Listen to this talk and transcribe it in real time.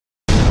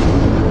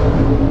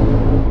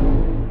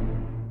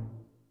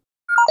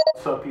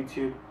What's up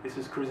YouTube, this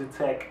is Crazy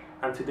Tech,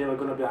 and today we're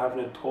going to be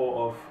having a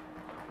tour of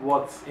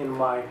what's in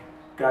my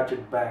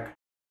gadget bag.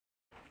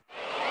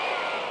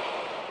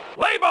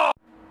 Label!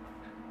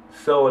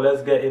 So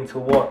let's get into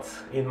what's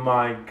in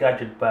my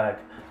gadget bag.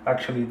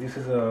 Actually, this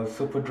is a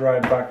super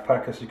dry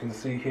backpack, as you can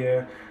see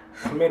here.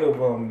 It's made of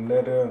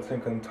leather, I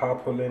think, and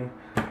tarpaulin.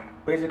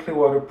 Basically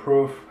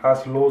waterproof,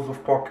 has loads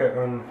of pocket,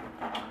 and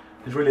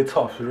it's really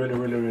tough. It's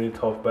really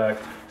tough bag.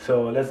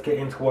 So let's get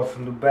into what's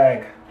in the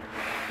bag.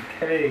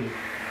 Okay,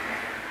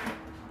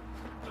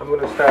 I'm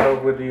gonna start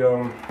off with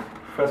the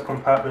first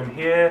compartment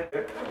here.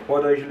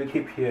 What do I usually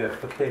keep here?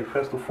 Okay,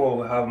 first of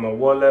all, I have my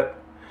wallet.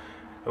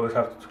 I always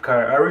have to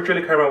carry. I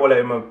usually carry my wallet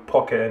in my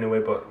pocket anyway,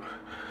 but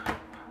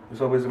it's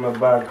always in my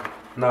bag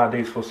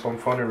nowadays for some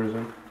funny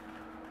reason.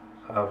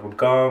 I have a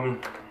gum,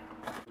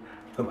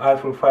 some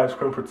iPhone 5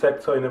 screen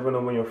protector. You never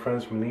know when your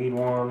friends will need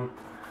one.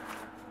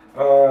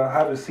 I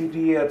have a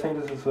CD. I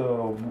think this is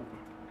a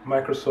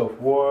Microsoft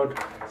Word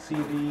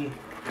CD.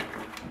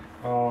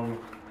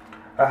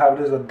 I have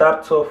this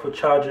adapter for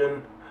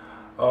charging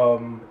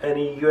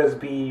any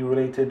USB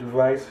related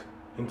device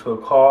into a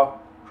car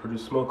for the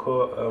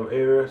smoker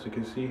area, as you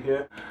can see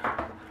here.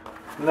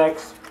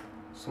 Next,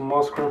 some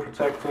more screen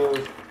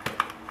protectors.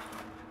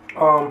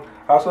 I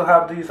also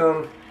have these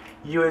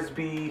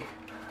USB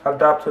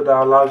adapter that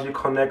allows you to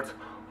connect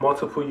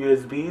multiple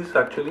USBs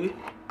actually,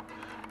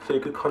 so you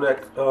could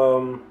connect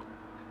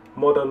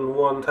more than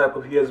one type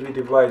of USB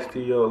device to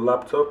your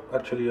laptop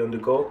actually on the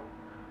go.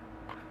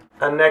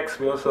 And next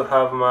we also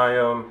have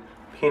my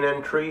pin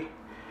entry.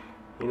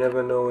 You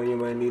never know when you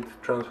might need to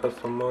transfer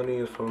some money,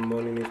 or some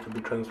money needs to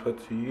be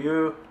transferred to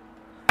you.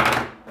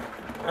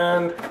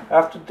 And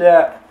after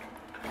that,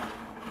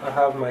 I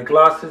have my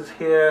glasses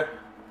here,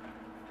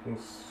 some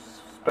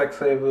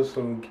Specsavers,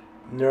 some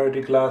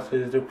nerdy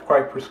glasses. They're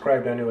quite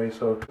prescribed anyway.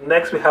 So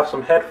next we have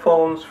some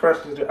headphones.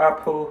 First is the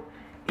Apple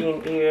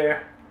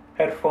in-ear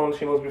headphones.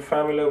 You must be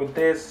familiar with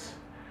this.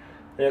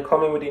 They're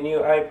coming with the new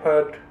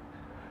iPad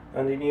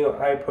and the new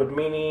iPod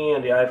mini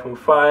and the iPhone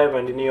 5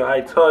 and the new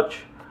iTouch.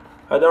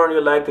 I don't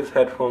really like these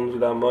headphones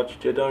that much.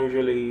 They don't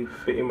usually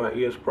fit in my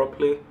ears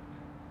properly.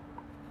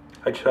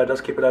 I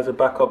just keep it as a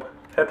backup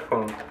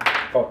headphone,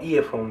 or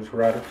earphones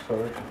rather,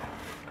 sorry.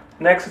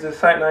 Next is the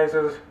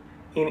Sennheisers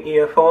in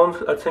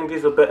earphones. I think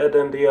these are better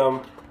than the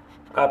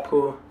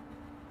Apple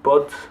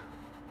Buds.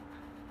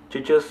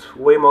 They're just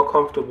way more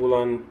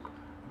comfortable and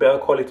better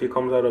quality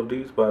comes out of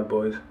these bad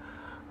boys.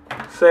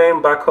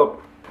 Same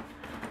backup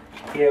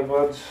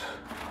earbuds.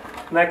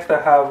 Next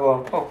I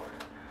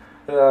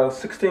have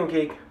 16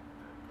 gig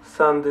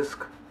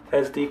SanDisk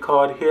SD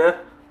card here.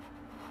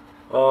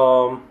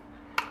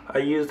 I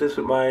use this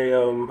with my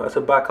as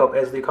a backup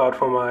SD card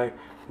for my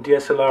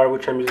DSLR,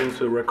 which I'm using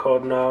to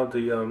record now,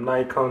 the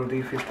Nikon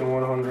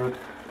D5100.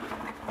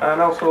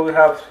 And also we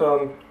have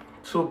some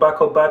 2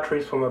 backup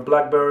batteries for my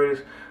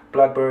Blackberries.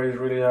 Blackberries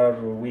really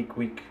have a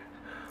weak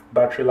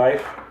battery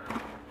life.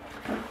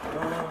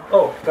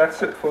 Oh,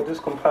 that's it for this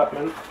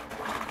compartment.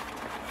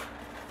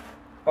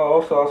 I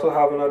also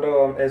have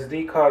another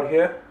SD card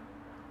here,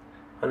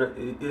 and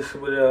it's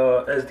with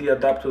a SD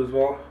adapter as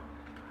well.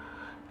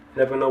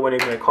 Never know when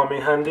it may come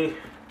in handy.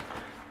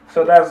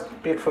 So that's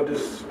it for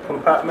this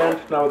compartment.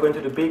 Now we're going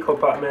to the B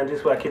compartment. This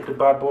is where I keep the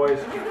bad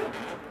boys.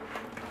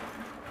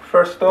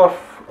 First off,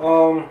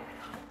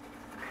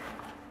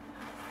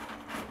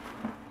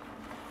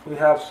 we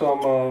have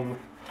some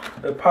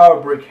a power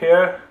brick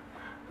here.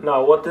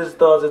 Now what this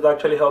does is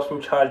actually helps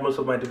me charge most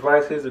of my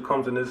devices. It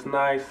comes in this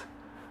nice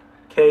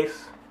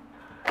case.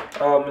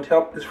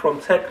 It's from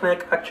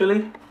TechNet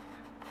actually.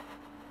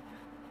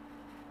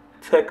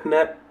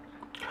 TechNet.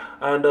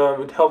 And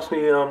it helps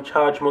me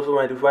charge most of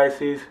my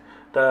devices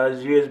that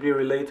is USB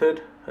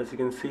related, as you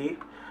can see.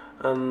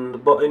 And the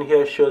button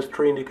here shows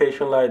 3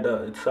 indication light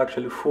that it's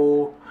actually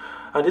full.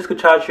 And this could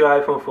charge your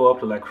iPhone for up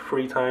to like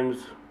 3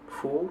 times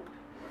full,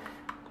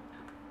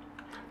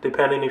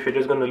 depending if you're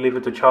just going to leave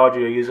it to charge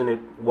or you're using it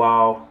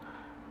while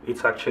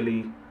it's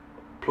actually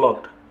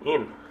plugged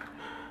in.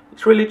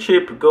 It's really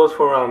cheap. It goes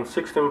for around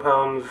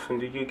 £16 in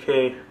the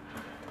UK.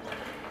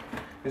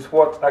 It's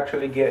what's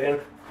actually getting.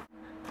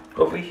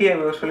 Over here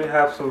we also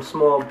have some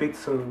small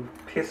bits and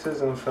pieces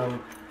and some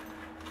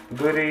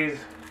goodies.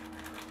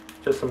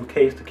 Just some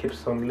case to keep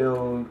some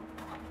little,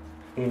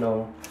 you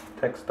know,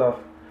 tech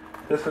stuff.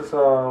 This is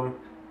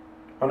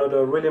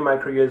another really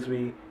micro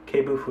USB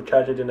cable for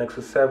charging the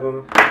Nexus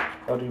 7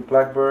 or the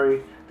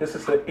BlackBerry. This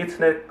is an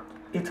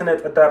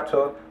Ethernet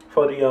adapter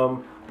for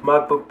the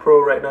MacBook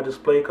Pro Retina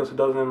display, because it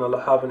doesn't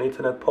have an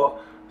Ethernet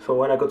port. So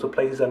when I go to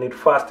places I need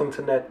fast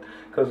internet,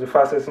 because the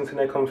fastest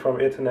internet comes from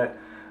Ethernet,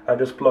 I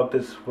just plug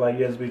this via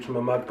USB to my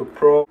MacBook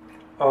Pro.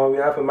 We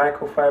have a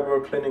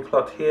microfiber cleaning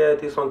cloth here.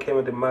 This one came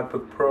with the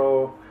MacBook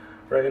Pro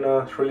Retina.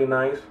 It's really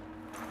nice.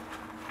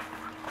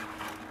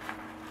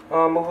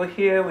 Over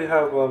here we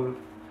have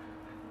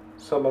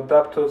some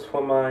adapters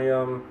for my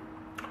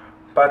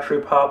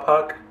battery power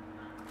pack.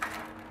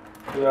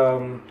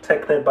 The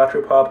TechNet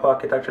battery power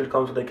pack. It actually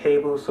comes with a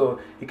cable, so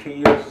you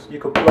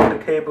could plug the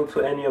cable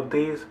to any of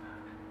these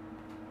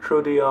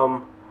through the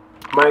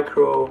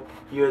micro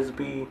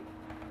USB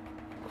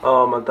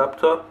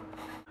adapter,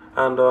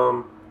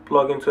 and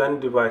plug into any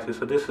devices.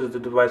 So this is the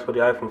device for the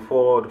iPhone 4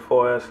 or the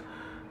 4S.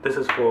 This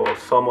is for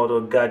some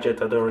other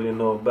gadget I don't really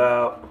know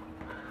about.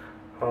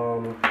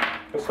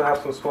 Also have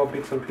some small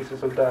bits and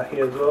pieces of that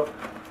here as well.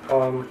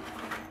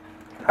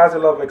 Has a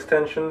lot of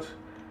extensions.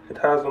 It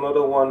has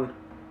another one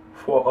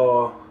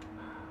for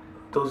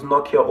those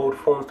Nokia old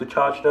phones to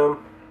charge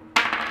them.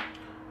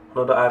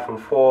 Another iPhone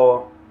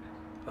 4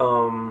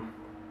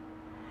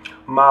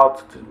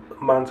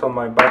 mount on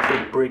my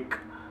battery brick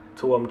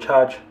to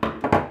charge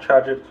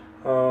it.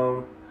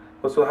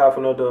 Also have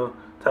another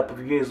type of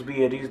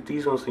USB.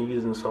 These ones are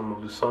used in some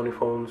of the Sony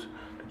phones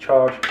to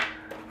charge,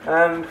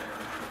 and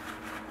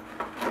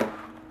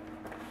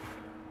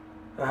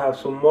I have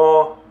some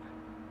more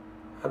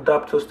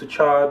adapters to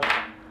charge.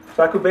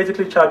 So I could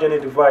basically charge any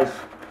device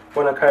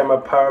when I carry my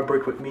power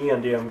brick with me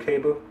and the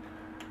cable.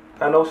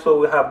 And also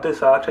we have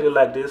this. I actually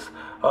like this.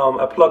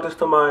 I plug this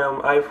to my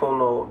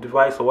iPhone or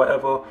device or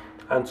whatever,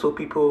 and two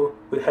people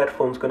with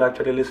headphones can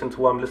actually listen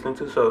to what I'm listening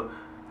to. So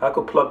I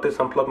could plug this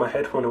and plug my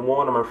headphone in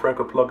one, and my friend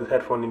could plug his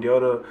headphone in the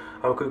other,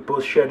 and we could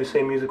both share the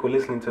same music we're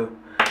listening to.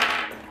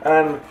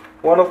 And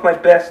one of my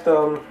best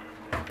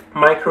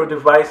micro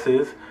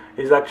devices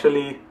is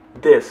actually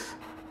this.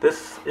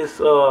 This is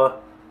a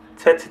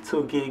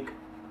 32 gig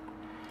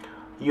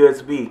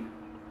USB.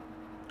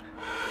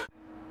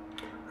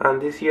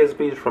 And this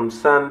USB is from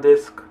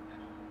SanDisk.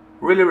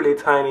 Really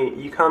tiny.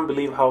 You can't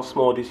believe how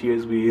small this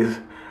USB is.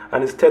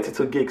 And it's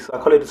 32 gigs. I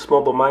call it the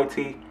small but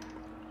mighty.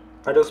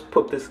 I just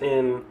put this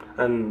in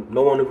and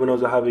no one even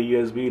knows I have a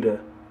USB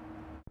there.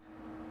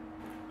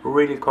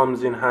 Really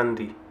comes in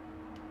handy.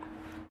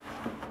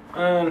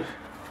 And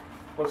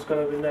what's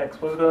gonna be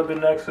next? What's gonna be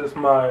next is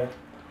my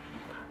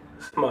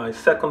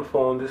second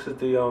phone. This is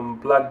the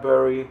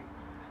BlackBerry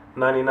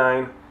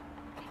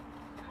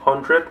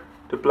 9900.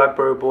 The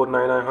BlackBerry Board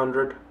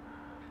 9900.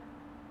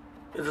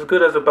 It's as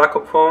good as a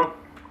backup phone.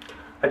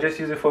 I just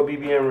use it for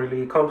BBM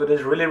really. It comes with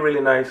this really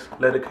nice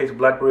leather case.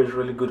 BlackBerry is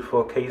really good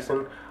for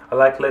casing. I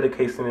like leather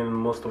casing in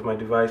most of my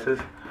devices.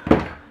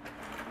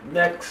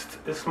 Next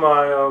is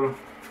my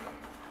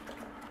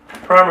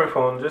primary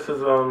phone. This is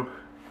the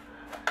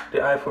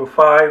iPhone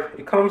 5.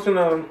 It comes in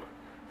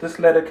this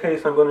leather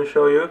case I'm going to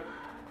show you.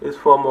 It's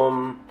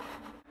from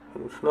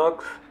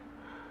Snugs.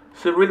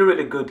 It's a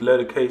really good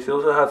leather case. It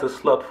also has a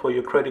slot for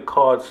your credit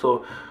card,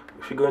 so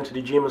if you go into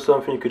the gym or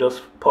something, you could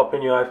just pop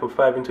in your iPhone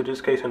 5 into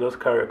this case and just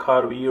carry a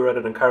card with you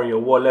rather than carrying your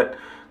wallet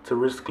to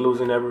risk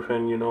losing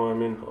everything, you know what I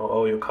mean, or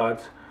all your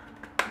cards.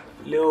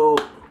 Little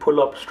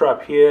pull-up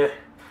strap here,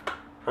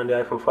 and the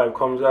iPhone 5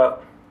 comes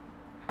out.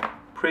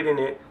 Pretty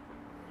neat.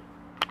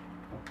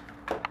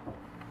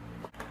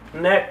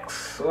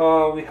 Next,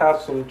 we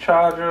have some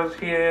chargers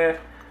here.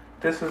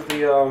 This is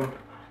the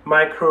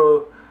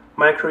micro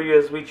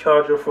USB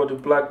charger for the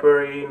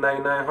BlackBerry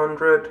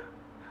 9900.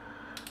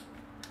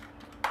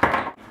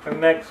 And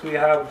next we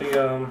have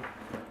the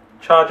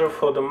charger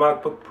for the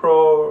MacBook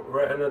Pro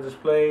Retina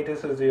display.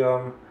 This is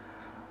the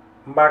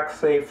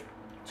MagSafe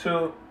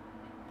 2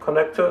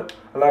 connector.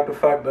 I like the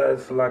fact that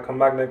it's like a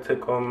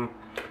magnetic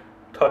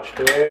touch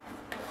there.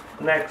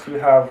 Next we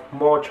have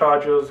more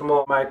chargers,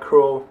 more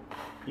micro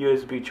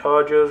USB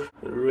chargers.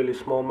 A really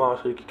small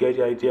mouth so you can get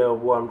the idea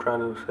of what I'm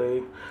trying to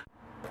say.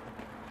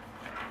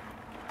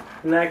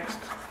 Next,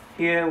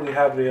 here we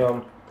have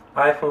the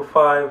iPhone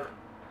 5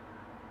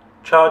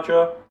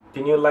 charger,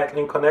 the new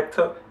Lightning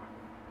connector.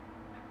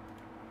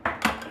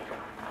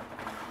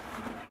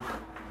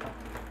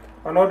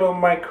 Another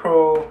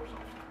micro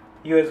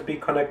USB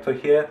connector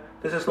here.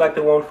 This is like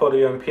the one for the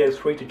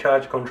PS3 to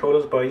charge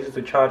controllers, but I use it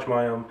to charge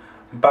my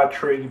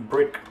battery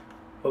brick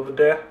over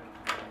there.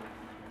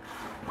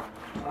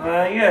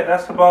 Yeah,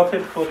 that's about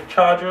it for the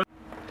charger.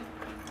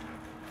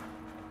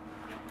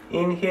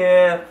 In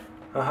here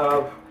I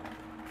have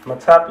my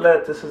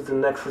tablet. This is the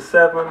Nexus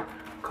 7.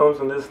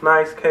 Comes in this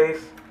nice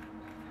case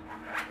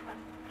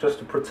just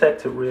to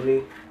protect it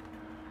really.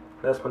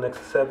 That's my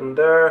Nexus 7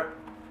 there.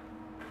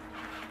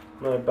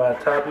 Not a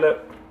bad tablet.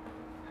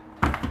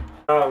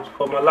 Now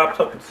for my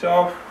laptop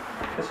itself,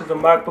 this is the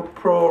MacBook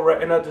Pro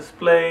Retina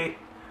display,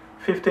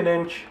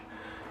 15-inch.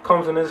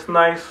 Comes in this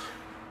nice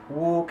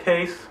wool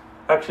case.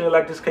 Actually I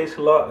like this case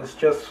a lot. It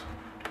just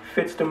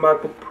fits the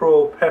MacBook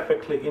Pro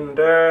perfectly in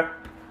there.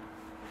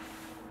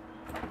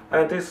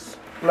 And this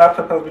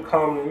laptop has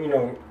become, you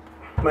know,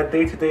 my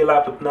day-to-day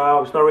laptop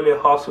now. It's not really a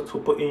hassle to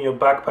put in your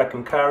backpack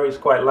and carry. It's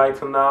quite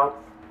lighter now.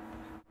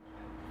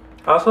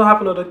 I also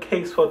have another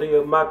case for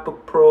the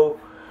MacBook Pro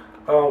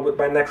with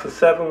my Nexus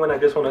 7 when I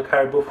just want to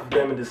carry both of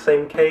them in the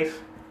same case.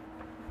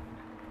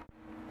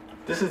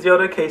 This is the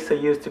other case I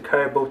use to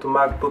carry both the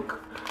MacBook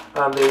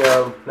and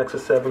the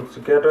Nexus 7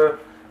 together.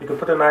 You can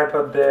put an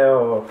iPad there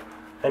or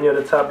any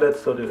other tablet,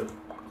 so the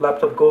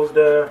laptop goes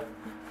there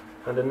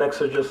and the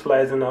Nexus just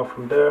slides in out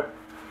from there.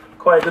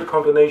 Quite a good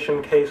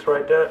combination case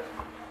right there.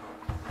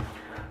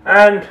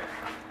 And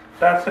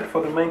that's it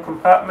for the main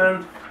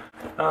compartment.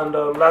 And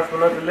last but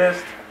not the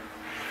least,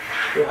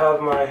 we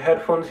have my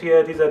headphones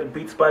here. These are the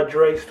Beats by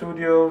Dre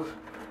Studios.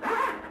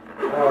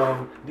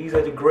 These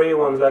are the gray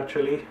ones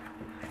actually,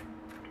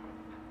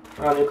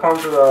 and it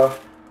comes with a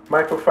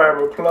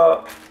microfiber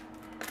cloth,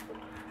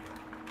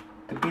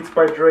 the Beats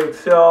by Dre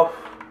itself,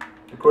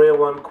 the gray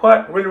one.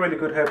 Quite really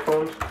good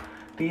headphones.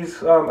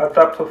 These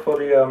adapter for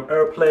the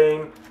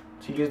airplane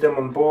to use them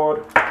on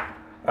board,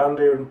 and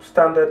the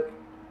standard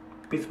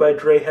Beats by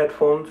Dre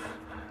headphones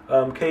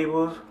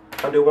cables.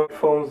 And the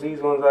headphones, these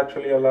ones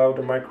actually allow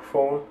the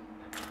microphone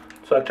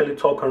to actually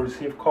talk and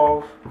receive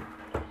calls.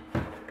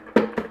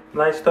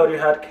 Nice study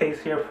hat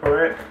case here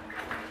for it.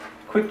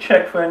 Quick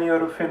check for any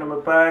other thing in my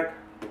bag.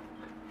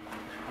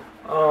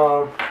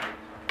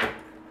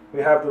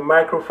 We have the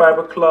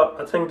microfiber cloth.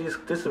 I think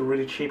this is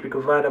really cheap. You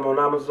can find them on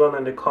Amazon,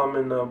 and they come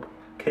in a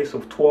case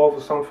of 12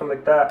 or something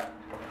like that.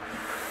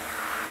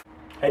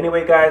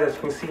 Anyway guys, as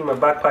you can see, my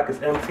backpack is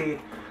empty.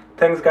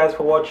 Thanks guys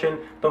for watching.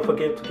 Don't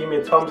forget to give me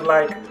a thumbs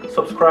like,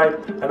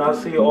 subscribe, and I'll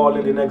see you all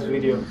in the next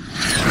video.